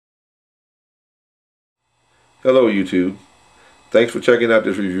Hello YouTube. Thanks for checking out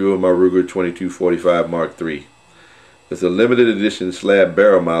this review of my Ruger 2245 Mark III. It's a limited edition slab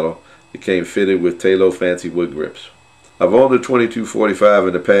barrel model that came fitted with Talo Fancy Wood Grips. I've owned the 2245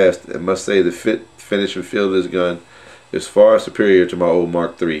 in the past and must say the fit, finish, and feel of this gun is far superior to my old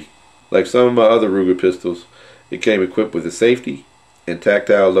Mark III. Like some of my other Ruger pistols, it came equipped with a safety and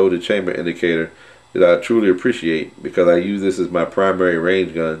tactile loaded chamber indicator that I truly appreciate because I use this as my primary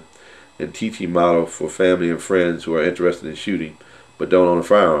range gun and TT model for family and friends who are interested in shooting but don't own a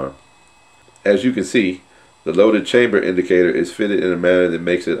firearm. As you can see, the loaded chamber indicator is fitted in a manner that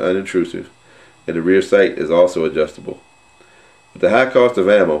makes it unintrusive, and the rear sight is also adjustable. With the high cost of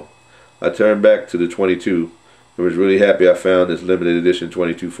ammo, I turned back to the 22 and was really happy I found this limited edition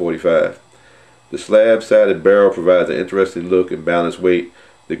 2245. The slab-sided barrel provides an interesting look and balanced weight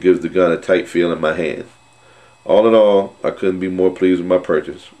that gives the gun a tight feel in my hand. All in all, I couldn't be more pleased with my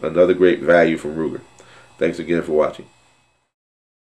purchase. Another great value from Ruger. Thanks again for watching.